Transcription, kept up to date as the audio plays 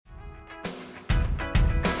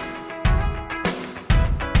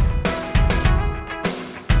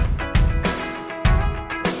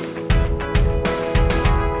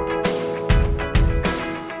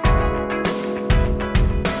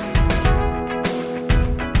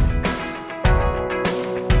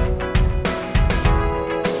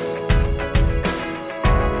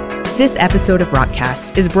This episode of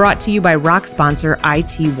Rockcast is brought to you by Rock sponsor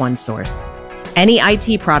IT OneSource. Any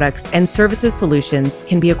IT products and services solutions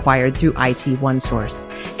can be acquired through IT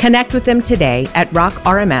OneSource. Connect with them today at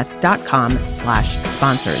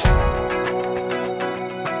rockrms.com/sponsors.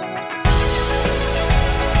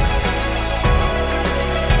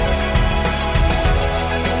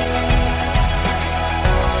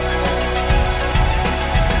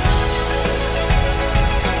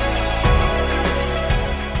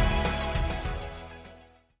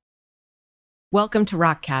 Welcome to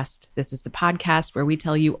Rockcast. This is the podcast where we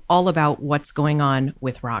tell you all about what's going on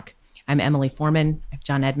with rock. I'm Emily Foreman. I have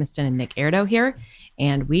John Edmiston and Nick Erdo here,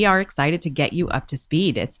 and we are excited to get you up to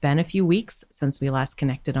speed. It's been a few weeks since we last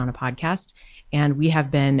connected on a podcast, and we have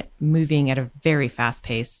been moving at a very fast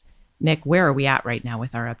pace. Nick, where are we at right now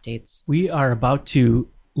with our updates? We are about to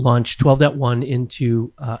launch 12.1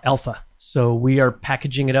 into alpha. So we are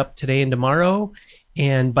packaging it up today and tomorrow,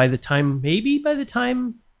 and by the time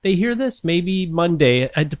they hear this, maybe Monday.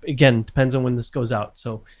 Again, depends on when this goes out.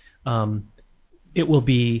 So it will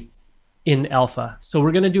be in alpha. So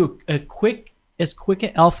we're going to do as quick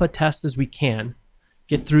an alpha test as we can,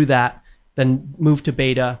 get through that, then move to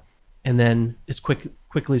beta, and then as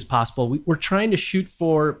quickly as possible. We're trying to shoot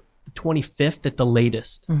for the 25th at the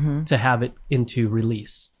latest to have it into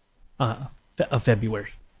release of February.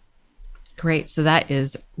 Great. So that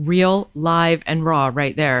is real, live, and raw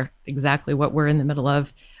right there. Exactly what we're in the middle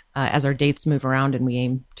of as our dates move around and we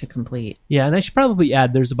aim to complete. Yeah, and I should probably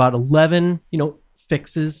add there's about 11,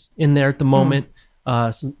 fixes in there at the moment,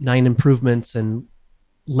 some 9 improvements and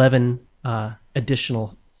 11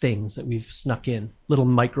 additional things that we've snuck in, little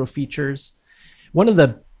micro features. One of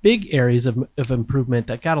the big areas of improvement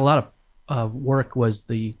that got a lot of work was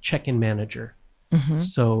the check-in manager.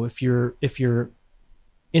 So if you're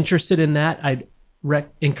interested in that, I'd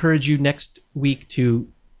encourage you next week to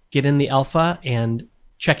get in the alpha and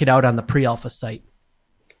check it out on the pre-alpha site.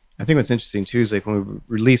 I think what's interesting too is like when we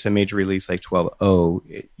release a major release like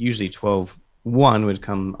 12.0, usually 12.1 would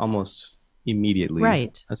come almost immediately.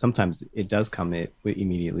 Right. Sometimes it does come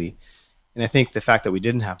immediately. And I think the fact that we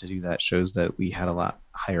didn't have to do that shows that we had a lot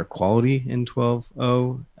higher quality in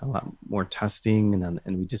 12.0, a lot more testing,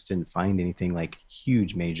 and we just didn't find anything like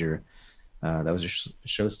huge major that was a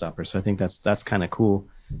showstopper. So I think that's kind of cool.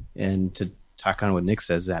 And to talk on what Nick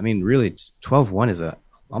says, I mean, really 12.1 is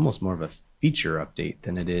almost more of a feature update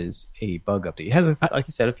than it is a bug update. It has, like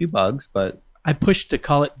you said, a few bugs, but I pushed to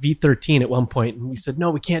call it V13 at one point, and we said,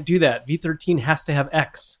 no, we can't do that. V13 has to have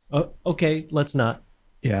X. Oh, okay, let's not.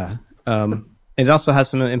 Yeah. It also has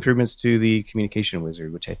some improvements to the communication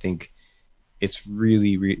wizard, which I think it's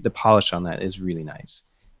really, the polish on that is really nice.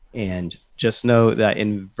 And just know that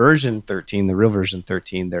in version 13, the real version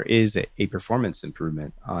 13, there is a performance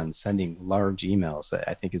improvement on sending large emails that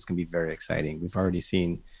I think is going to be very exciting. We've already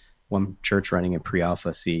seen one church running a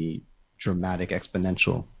pre-alpha see dramatic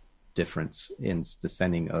exponential difference in the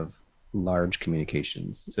sending of large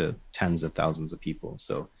communications to tens of thousands of people.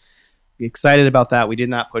 So excited about that. We did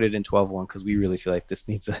not put it in 12.1 because we really feel like this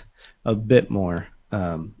needs a bit more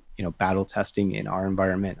battle testing in our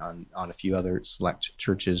environment on a few other select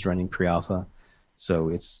churches running pre-alpha. So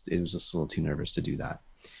it was just a little too nervous to do that.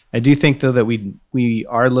 I do think though that we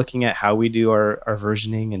are looking at how we do our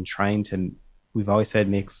versioning and trying to, we've always said,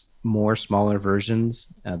 make more smaller versions.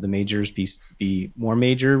 The majors be more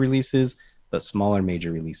major releases, but smaller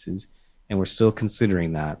major releases. And we're still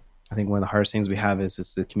considering that. I think one of the hardest things we have is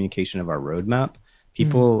just the communication of our roadmap.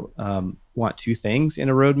 People want two things in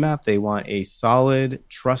a roadmap. They want a solid,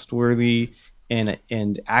 trustworthy, and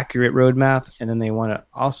accurate roadmap, and then they want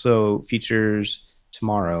also features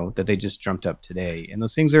tomorrow that they just dreamt up today. And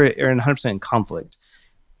those things are in 100% in conflict.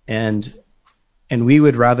 And we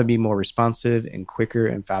would rather be more responsive and quicker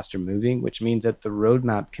and faster moving, which means that the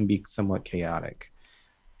roadmap can be somewhat chaotic.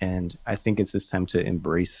 And I think it's this time to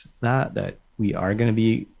embrace that we are going to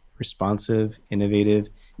be responsive, innovative,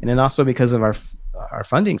 and then also because of our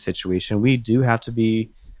funding situation, we do have to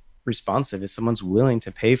be responsive. If someone's willing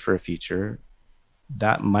to pay for a feature,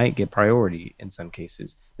 that might get priority in some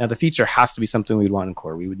cases. Now, the feature has to be something we'd want in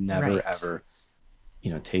core. We would never ever,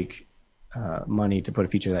 take money to put a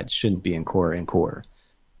feature that shouldn't be in core.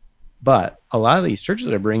 But a lot of these churches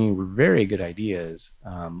are bringing very good ideas.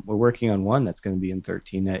 We're working on one that's going to be in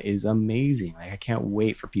 13 that is amazing. Like, I can't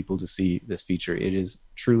wait for people to see this feature. It is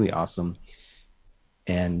truly awesome.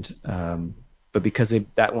 And but because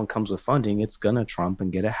that one comes with funding, it's going to trump and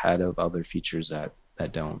get ahead of other features that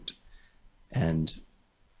don't. And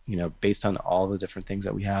based on all the different things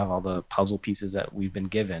that we have, all the puzzle pieces that we've been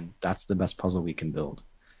given, that's the best puzzle we can build,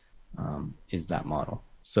 is that model.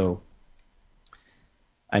 So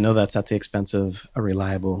I know that's at the expense of a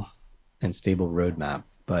reliable and stable roadmap.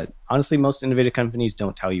 But honestly, most innovative companies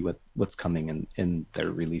don't tell you what's coming in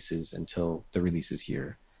their releases until the release is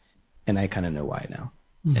here. And I kind of know why now.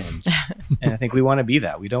 And I think we want to be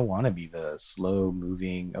that. We don't want to be the slow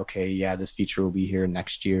moving, okay, yeah, this feature will be here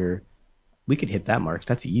next year. We could hit that mark.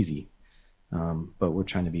 That's easy. But we're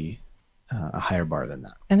trying to be a higher bar than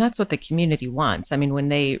that. And that's what the community wants. I mean, when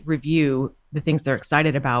they review the things they're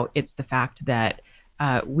excited about, it's the fact that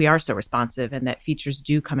we are so responsive and that features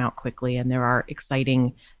do come out quickly and there are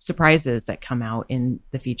exciting surprises that come out in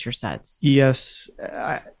the feature sets. Yes,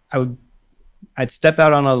 I'd step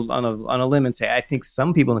out on a limb and say I think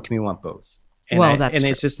some people in the community want both. And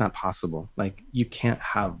it's just not possible. Like, you can't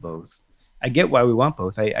have both. I get why we want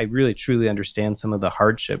both. I really truly understand some of the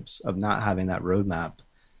hardships of not having that roadmap,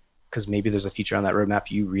 because maybe there's a feature on that roadmap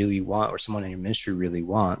you really want or someone in your ministry really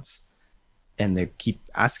wants, and they keep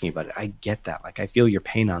asking about it. I get that. Like, I feel your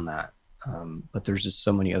pain on that. But there's just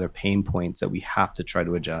so many other pain points that we have to try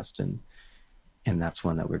to adjust. And that's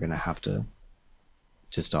one that we're going to have to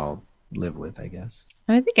just all live with, I guess.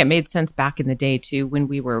 And I think it made sense back in the day too, when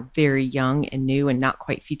we were very young and new and not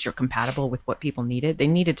quite feature compatible with what people needed. They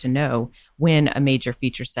needed to know when a major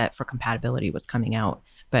feature set for compatibility was coming out,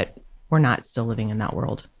 but we're not still living in that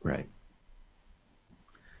world. Right.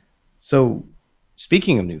 So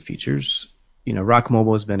speaking of new features, Rock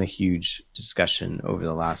Mobile has been a huge discussion over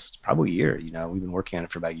the last probably year. We've been working on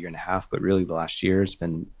it for about a year and a half, but really the last year has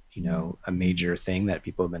been, a major thing that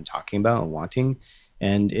people have been talking about and wanting,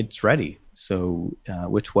 and it's ready. So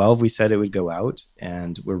with 12, we said it would go out,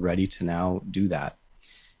 and we're ready to now do that.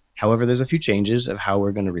 However, there's a few changes of how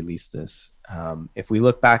we're going to release this. If we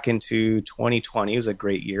look back into 2020, it was a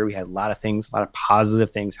great year. We had a lot of things, a lot of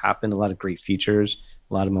positive things happen, a lot of great features,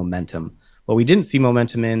 a lot of momentum. What we didn't see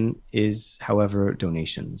momentum in is, however,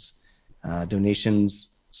 donations. Donations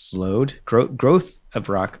slowed. Growth of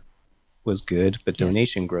Rock was good, but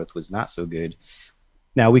donation growth was not so good.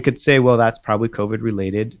 Now, we could say, well, that's probably COVID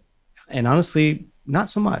related. And honestly, not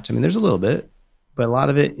so much. I mean, there's a little bit, but a lot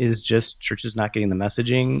of it is just churches not getting the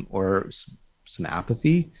messaging or some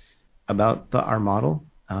apathy about our model.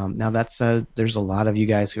 Now, that said, there's a lot of you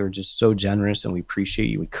guys who are just so generous, and we appreciate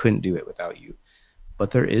you. We couldn't do it without you.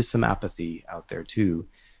 But there is some apathy out there too.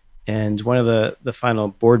 And one of the final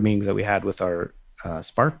board meetings that we had with our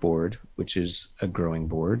Spark board, which is a growing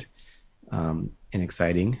board and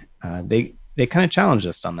exciting, they kind of challenged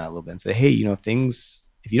us on that a little bit and say, hey,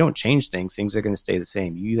 if you don't change things are going to stay the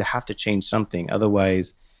same. You either have to change something.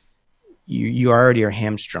 Otherwise, you already are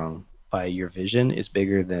hamstrung by your vision is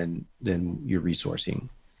bigger than your resourcing.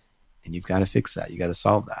 And you've got to fix that. You got to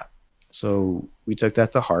solve that. So we took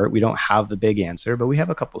that to heart. We don't have the big answer, but we have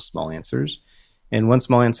a couple small answers. And one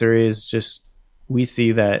small answer is just, we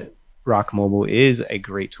see that Rock Mobile is a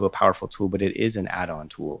great tool, a powerful tool, but it is an add-on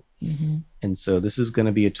tool. Mm-hmm. And so this is going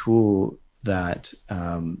to be a tool that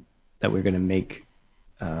we're going to make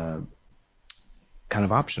kind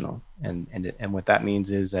of optional. And what that means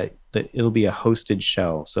is that it'll be a hosted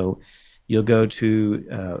shell. So you'll go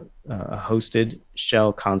to a hosted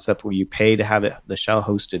shell concept where you pay to have the shell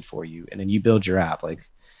hosted for you, and then you build your app. Like,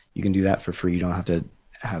 you can do that for free. You don't have to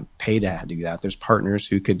pay to do that. There's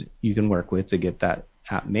partners you can work with to get that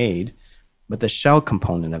app made. But the shell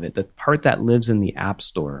component of it, the part that lives in the app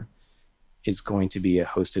store, is going to be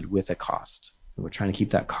hosted with a cost. We're trying to keep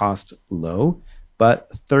that cost low, but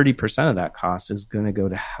 30% of that cost is going to go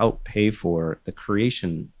to help pay for the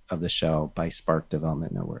creation of the shell by Spark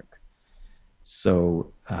Development Network.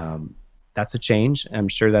 So that's a change. I'm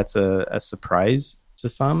sure that's a surprise to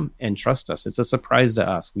some, and trust us, it's a surprise to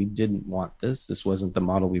us. We didn't want this. This wasn't the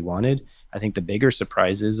model we wanted. I think the bigger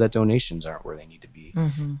surprise is that donations aren't where they need to be.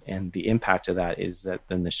 Mm-hmm. And the impact of that is that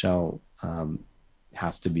then the shell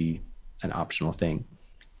has to be an optional thing.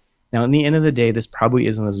 Now, in the end of the day, this probably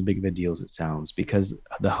isn't as big of a deal as it sounds, because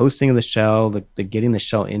the hosting of the shell, the getting the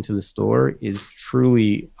shell into the store is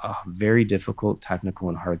truly a very difficult, technical,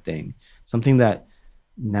 and hard thing. Something that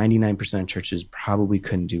 99% of churches probably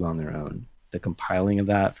couldn't do on their own. The compiling of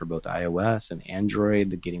that for both iOS and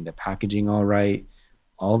Android, getting the packaging all right,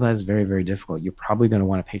 all that is very, very difficult. You're probably going to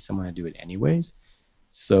want to pay someone to do it anyways.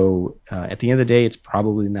 So at the end of the day, it's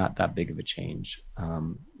probably not that big of a change.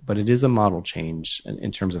 But it is a model change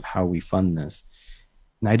in terms of how we fund this.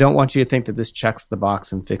 And I don't want you to think that this checks the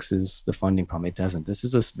box and fixes the funding problem. It doesn't. This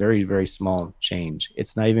is a very, very small change.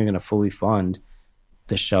 It's not even going to fully fund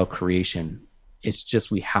the shell creation. It's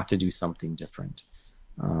just we have to do something different.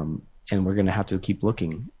 And we're going to have to keep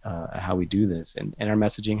looking at how we do this. And our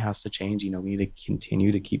messaging has to change. We need to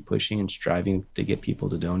continue to keep pushing and striving to get people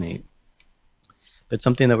to donate. but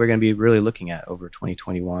something that we're going to be really looking at over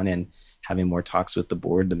 2021 and having more talks with the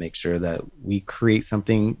board to make sure that we create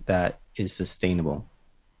something that is sustainable.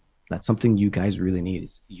 That's something you guys really need.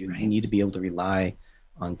 Is you need to be able to rely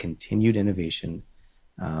on continued innovation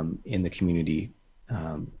in the community.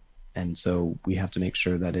 And so we have to make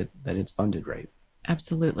sure that it's funded right.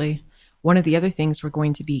 Absolutely. One of the other things we're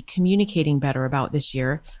going to be communicating better about this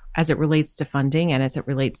year, as it relates to funding and as it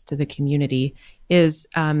relates to the community, is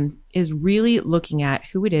really looking at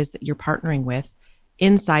who it is that you're partnering with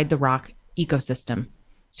inside the Rock ecosystem.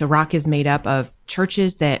 So Rock is made up of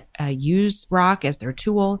churches that use Rock as their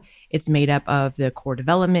tool. It's made up of the core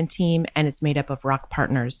development team, and it's made up of Rock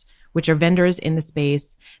partners, which are vendors in the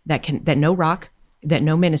space that know Rock, that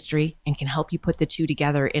know ministry, and can help you put the two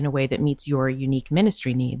together in a way that meets your unique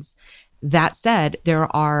ministry needs. That said,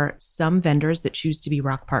 there are some vendors that choose to be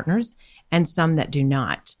Rock partners and some that do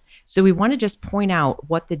not. So we want to just point out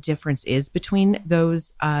what the difference is between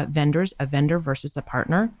those vendors, a vendor versus a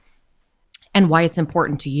partner, and why it's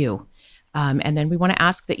important to you. And then we want to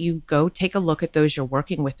ask that you go take a look at those you're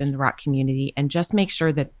working with in the Rock community and just make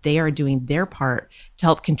sure that they are doing their part to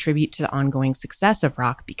help contribute to the ongoing success of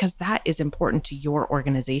Rock, because that is important to your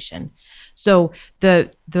organization. So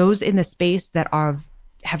those in the space that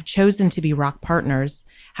have chosen to be Rock partners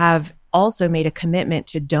have also made a commitment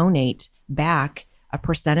to donate back a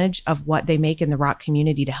percentage of what they make in the Rock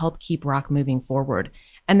community to help keep Rock moving forward.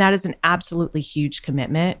 And that is an absolutely huge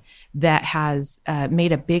commitment that has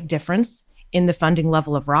made a big difference in the funding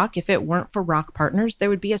level of Rock. If it weren't for Rock partners, there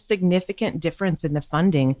would be a significant difference in the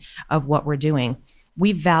funding of what we're doing.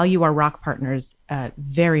 We value our Rock partners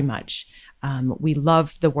very much. We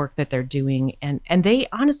love the work that they're doing. And they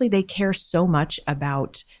honestly, they care so much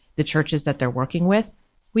about the churches that they're working with.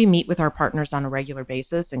 We meet with our partners on a regular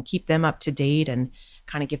basis and keep them up to date and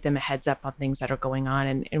kind of give them a heads up on things that are going on.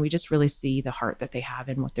 And we just really see the heart that they have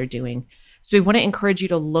in what they're doing. So we want to encourage you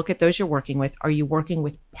to look at those you're working with. Are you working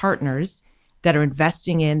with partners that are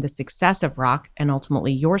investing in the success of Rock and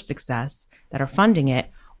ultimately your success, that are funding it?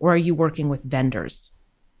 Or are you working with vendors?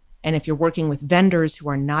 And if you're working with vendors who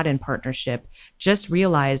are not in partnership, just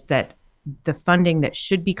realize that the funding that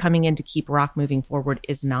should be coming in to keep Rock moving forward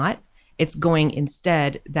is not. It's going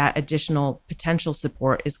instead, that additional potential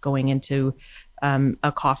support is going into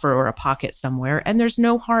a coffer or a pocket somewhere. And there's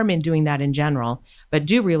no harm in doing that in general. But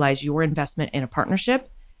do realize your investment in a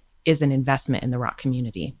partnership is an investment in the Rock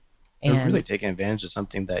community. And they're really taking advantage of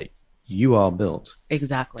something that you all built.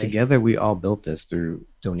 Exactly. Together, we all built this through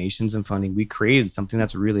donations and funding. We created something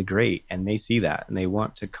that's really great, and they see that and they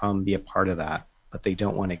want to come be a part of that, but they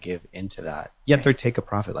don't want to give into that. Yet they take a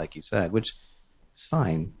profit, like you said, which is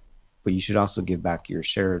fine. But you should also give back your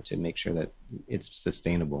share to make sure that it's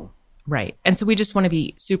sustainable. Right. And so we just want to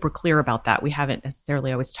be super clear about that. We haven't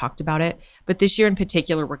necessarily always talked about it, but this year in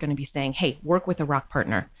particular, we're going to be saying, hey, work with a Rock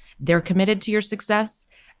partner. They're committed to your success.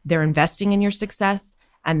 They're investing in your success.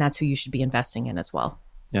 And that's who you should be investing in as well.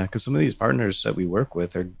 Yeah, because some of these partners that we work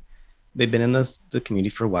with they've been in the community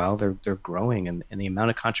for a while. They're growing, and the amount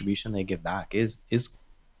of contribution they give back is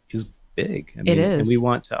big. I mean, it is. And we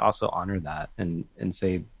want to also honor that and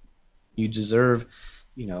say, you deserve,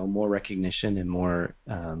 more recognition and more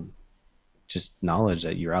just knowledge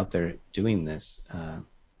that you're out there doing this.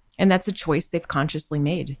 And that's a choice they've consciously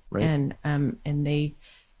made. Right. And they,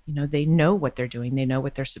 they know what they're doing. They know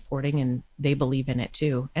what they're supporting, and they believe in it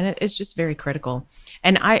too. And it's just very critical.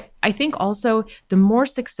 And I think also the more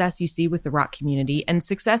success you see with the Rock community, and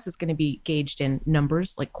success is going to be gauged in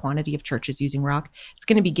numbers, like quantity of churches using Rock. It's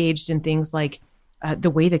going to be gauged in things like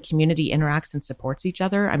the way the community interacts and supports each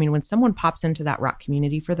other. I mean, when someone pops into that Rock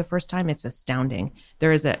community for the first time, it's astounding.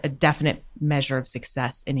 There is a definite measure of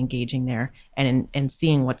success in engaging there and in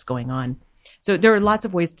seeing what's going on. So there are lots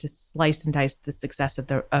of ways to slice and dice the success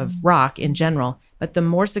of Rock in general, but the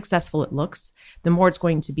more successful it looks, the more it's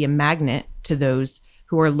going to be a magnet to those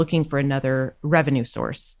who are looking for another revenue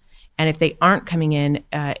source. And if they aren't coming in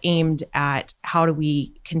aimed at how do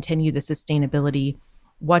we continue the sustainability,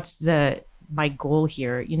 what's my goal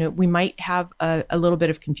here? We might have a little bit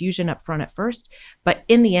of confusion up front at first, but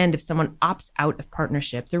in the end, if someone opts out of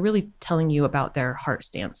partnership, they're really telling you about their heart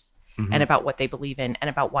stance and about what they believe in and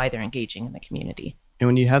about why they're engaging in the community. And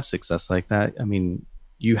when you have success like that, I mean,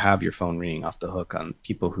 you have your phone ringing off the hook on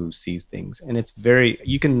people who sees things. And it's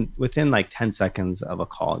you can, within like 10 seconds of a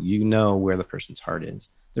call, where the person's heart is.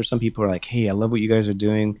 There's some people who are like, hey, I love what you guys are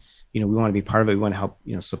doing. We want to be part of it. We want to help,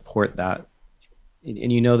 support that.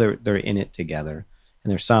 And they're in it together. And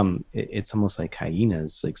there's some, it's almost like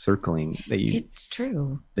hyenas, like circling that It's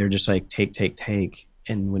true. They're just like take.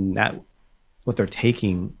 And when what they're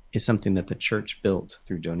taking is something that the church built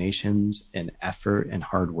through donations and effort and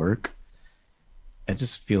hard work, it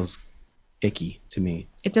just feels icky to me.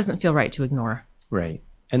 It doesn't feel right to ignore. Right.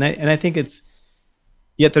 And I think it's,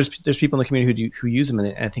 yet there's people in the community who use them,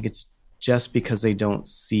 and I think it's just because they don't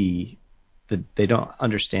see they don't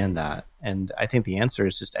understand that. And I think the answer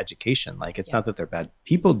is just education. Like, it's not that they're bad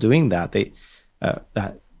people doing that. They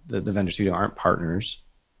that the vendors who aren't partners,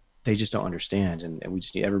 they just don't understand. And we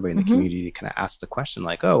just need everybody in the community to kind of ask the question,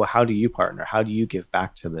 like, oh, how do you partner? How do you give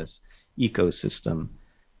back to this ecosystem?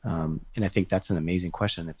 And I think that's an amazing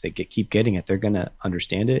question. If they keep getting it, they're going to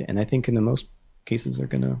understand it. And I think in the most cases, they're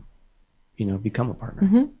going to, become a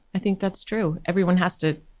partner. I think that's true. Everyone has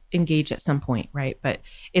to engage at some point, right? But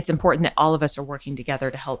it's important that all of us are working together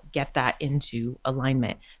to help get that into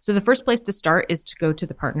alignment. So the first place to start is to go to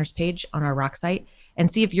the partners page on our Rock site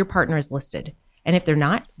and see if your partner is listed. And if they're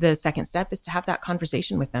not, the second step is to have that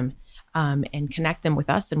conversation with them and connect them with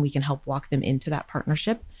us, and we can help walk them into that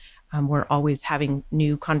partnership. We're always having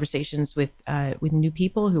new conversations with new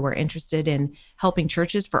people who are interested in helping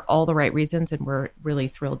churches for all the right reasons, and we're really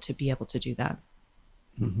thrilled to be able to do that.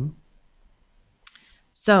 Mm-hmm.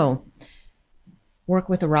 So, work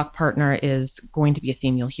with a Rock partner is going to be a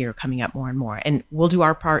theme you'll hear coming up more and more. And we'll do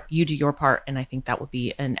our part, you do your part, and I think that will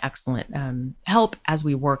be an excellent help as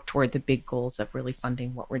we work toward the big goals of really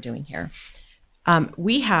funding what we're doing here.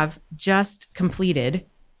 We have just completed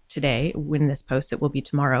today, when this posts, it will be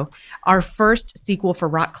tomorrow, our first Sequel for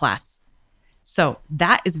Rock class. So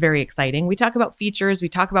that is very exciting. We talk about features, we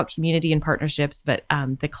talk about community and partnerships, but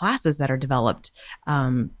the classes that are developed,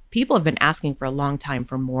 people have been asking for a long time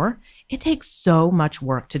for more. It takes so much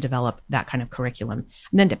work to develop that kind of curriculum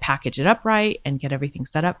and then to package it up right and get everything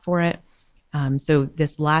set up for it. So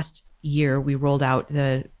this last year, we rolled out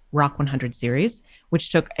the Rock 100 series, which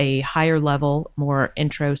took a higher level, more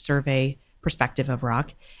intro survey perspective of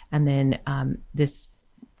Rock. And then this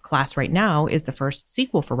class right now is the first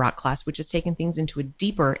Sequel for Rock class, which is taking things into a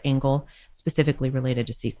deeper angle specifically related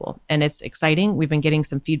to Sequel. And it's exciting. We've been getting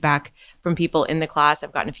some feedback from people in the class.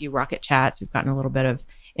 I've gotten a few Rocket chats. We've gotten a little bit of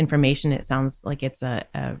information. It sounds like it's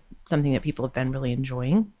something that people have been really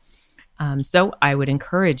enjoying. So I would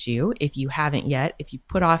encourage you, if you haven't yet, if you've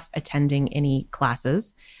put off attending any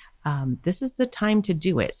classes, this is the time to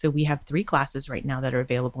do it. So we have 3 classes right now that are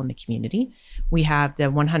available in the community. We have the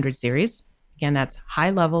 100 series. Again, that's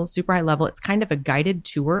high level, super high level. It's kind of a guided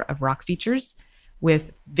tour of Rock features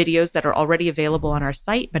with videos that are already available on our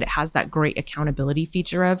site, but it has that great accountability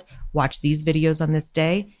feature of watch these videos on this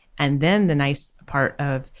day. And then the nice part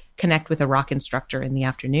of connect with a Rock instructor in the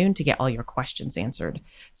afternoon to get all your questions answered.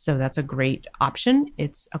 So that's a great option.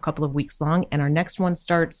 It's a couple of weeks long, and our next one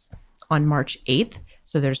starts on March 8th.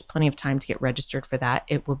 So there's plenty of time to get registered for that.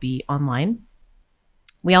 It will be online.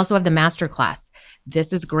 We also have the masterclass.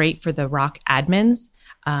 This is great for the Rock admins.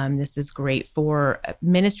 This is great for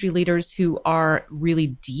ministry leaders who are really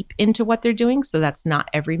deep into what they're doing. So that's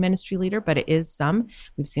not every ministry leader, but it is some.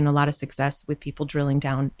 We've seen a lot of success with people drilling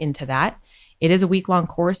down into that. It is a week-long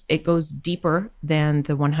course. It goes deeper than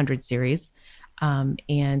the 100 series,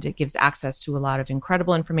 and it gives access to a lot of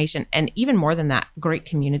incredible information. And even more than that, great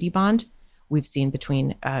community bond we've seen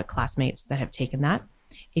between classmates that have taken that.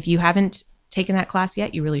 If you haven't taken that class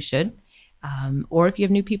yet, you really should. Or if you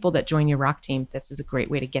have new people that join your Rock team, this is a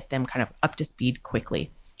great way to get them kind of up to speed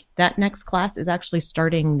quickly. That next class is actually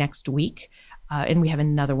starting next week, and we have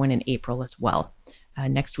another one in April as well.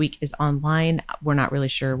 Next week is online. We're not really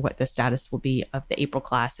sure what the status will be of the April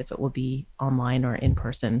class, if it will be online or in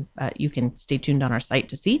person. You can stay tuned on our site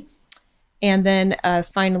to see. And then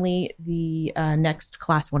finally, the next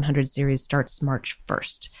Class 100 series starts March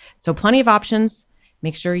 1st. So plenty of options.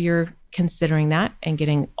 Make sure you're considering that and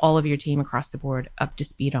getting all of your team across the board up to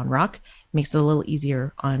speed on Rock. Makes it a little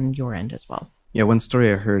easier on your end as well. Yeah, one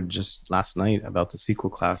story I heard just last night about the Sequel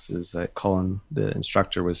class is that Colin, the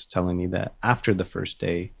instructor, was telling me that after the first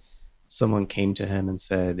day, someone came to him and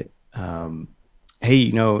said,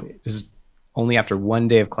 hey, this is only after one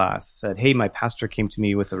day of class, said, hey, my pastor came to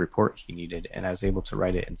me with a report he needed, and I was able to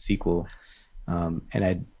write it in Sequel.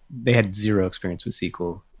 And they had zero experience with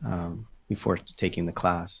Sequel before taking the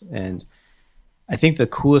class. And I think the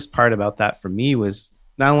coolest part about that for me was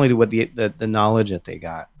not only what the knowledge that they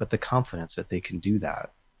got, but the confidence that they can do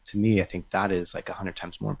that. To me, I think that is like 100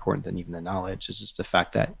 times more important than even the knowledge. It's just the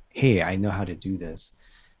fact that, hey, I know how to do this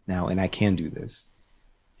now, and I can do this.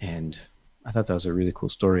 And I thought that was a really cool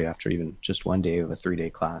story after even just one day of a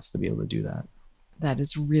 3-day class to be able to do that. That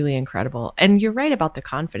is really incredible. And you're right about the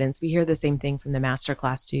confidence. We hear the same thing from the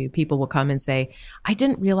masterclass too. People will come and say, I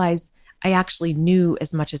didn't realize I actually knew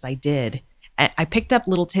as much as I did. I picked up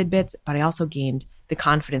little tidbits, but I also gained the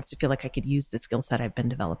confidence to feel like I could use the skill set I've been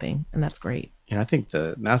developing. And that's great. And I think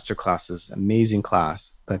the master class is an amazing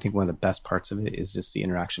class, but I think one of the best parts of it is just the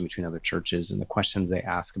interaction between other churches and the questions they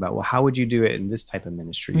ask about, well, how would you do it in this type of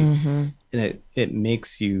ministry? And it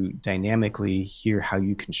makes you dynamically hear how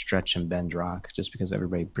you can stretch and bend Rock, just because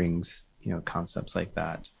everybody brings, concepts like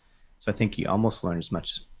that. So I think you almost learn as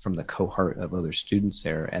much from the cohort of other students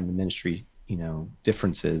there and the ministry,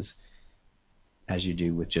 differences as you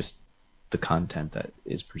do with just the content that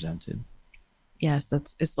is presented. Yes,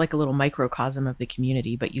 it's like a little microcosm of the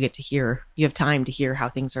community, but you have time to hear how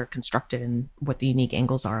things are constructed and what the unique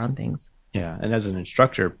angles are on things. Yeah. And as an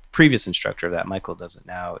previous instructor of that, Michael does it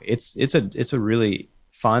now. It's a really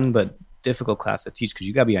fun but difficult class to teach because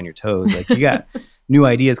you got to be on your toes. Like you got new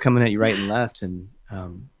ideas coming at you right and left, and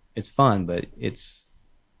it's fun, but it's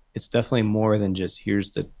definitely more than just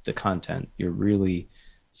here's the content. You're really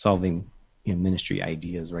solving ministry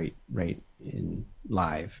ideas right in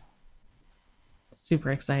live. Super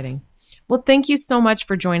exciting. Well, thank you so much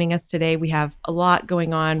for joining us today. We have a lot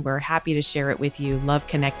going on. We're happy to share it with you. Love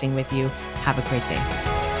connecting with you. Have a great day.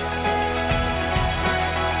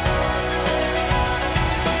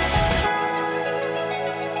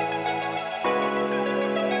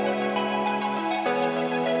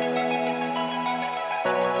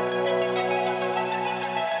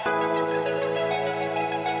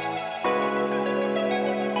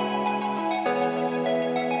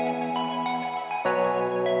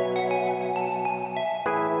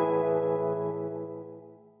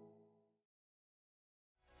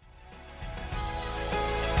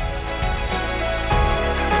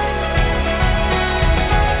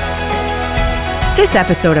 This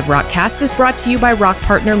episode of Rockcast is brought to you by Rock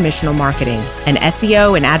Partner Missional Marketing, an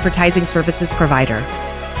SEO and advertising services provider.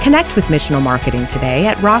 Connect with Missional Marketing today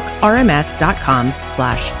at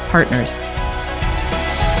rockrms.com/partners.